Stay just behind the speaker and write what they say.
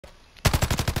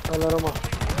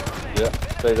Yeah,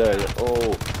 stay there. Yeah.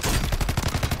 Oh.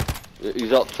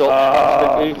 He's up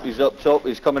top. He's up top.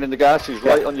 He's coming in the gas. He's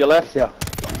right on your left. Yeah.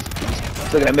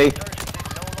 He's looking at me.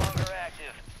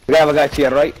 We have a guy to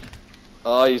your right.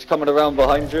 He's coming around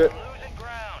behind you.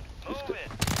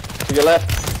 To your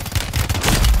left.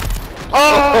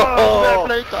 Oh!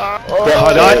 Oh,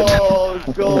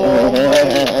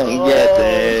 God! Get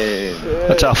in.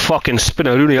 That's a fucking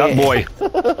spinneroonie, that boy.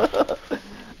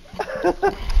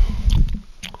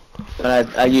 And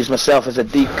I use myself as a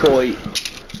decoy.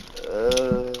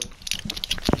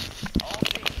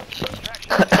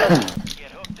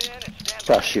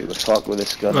 Gotta shoot the fuck with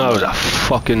this gun. That was a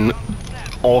fucking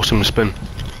awesome spin.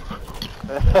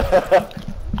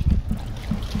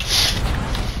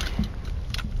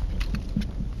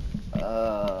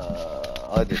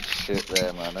 I did shit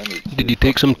there, man. Did you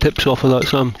take some tips off of that,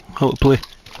 Sam? How to play?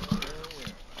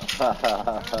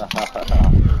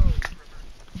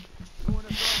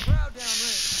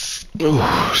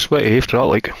 Oh, sweaty after that,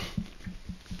 like.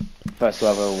 First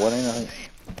level winning, I think.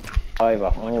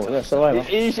 Survivor. Oh, yeah, survivor.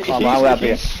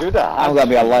 I'm gonna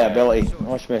be a liability.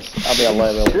 Watch me. I'll be a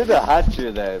liability. Should have had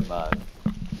you there, man.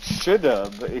 Should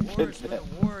have, but he didn't.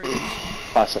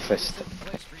 Pacifist.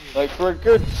 Like for a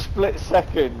good split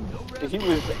second, he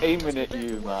was aiming at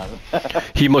you, man.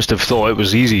 He must have thought it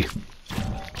was easy.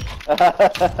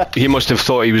 He must have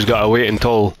thought he was gonna wait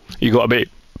until he got a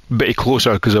bit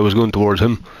closer because I was going towards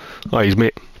him. He's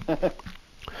mate.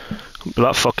 But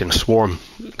that fucking swarm,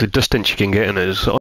 the distance you can get in it is